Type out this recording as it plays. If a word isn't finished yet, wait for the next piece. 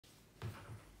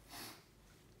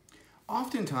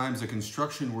Oftentimes, a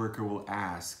construction worker will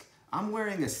ask, I'm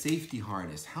wearing a safety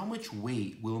harness. How much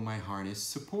weight will my harness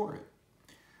support?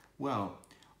 Well,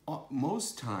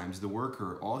 most times the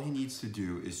worker, all he needs to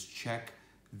do is check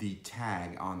the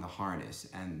tag on the harness,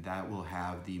 and that will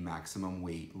have the maximum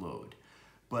weight load.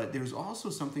 But there's also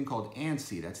something called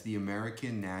ANSI, that's the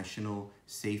American National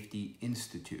Safety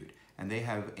Institute, and they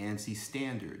have ANSI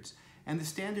standards. And the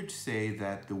standards say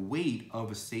that the weight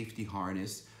of a safety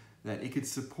harness, that it could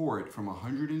support from a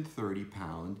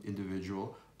 130-pound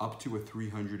individual up to a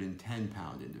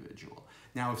 310-pound individual.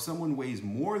 Now, if someone weighs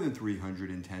more than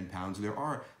 310 pounds, there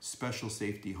are special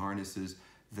safety harnesses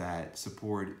that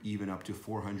support even up to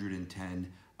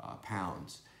 410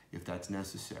 pounds if that's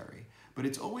necessary. But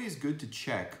it's always good to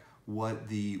check what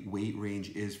the weight range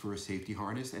is for a safety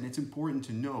harness, and it's important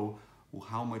to know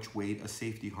how much weight a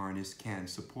safety harness can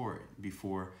support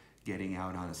before getting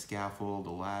out on a scaffold,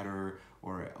 a ladder,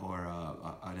 or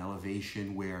an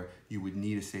elevation where you would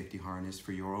need a safety harness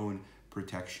for your own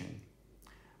protection.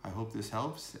 I hope this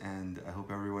helps, and I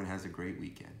hope everyone has a great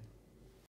weekend.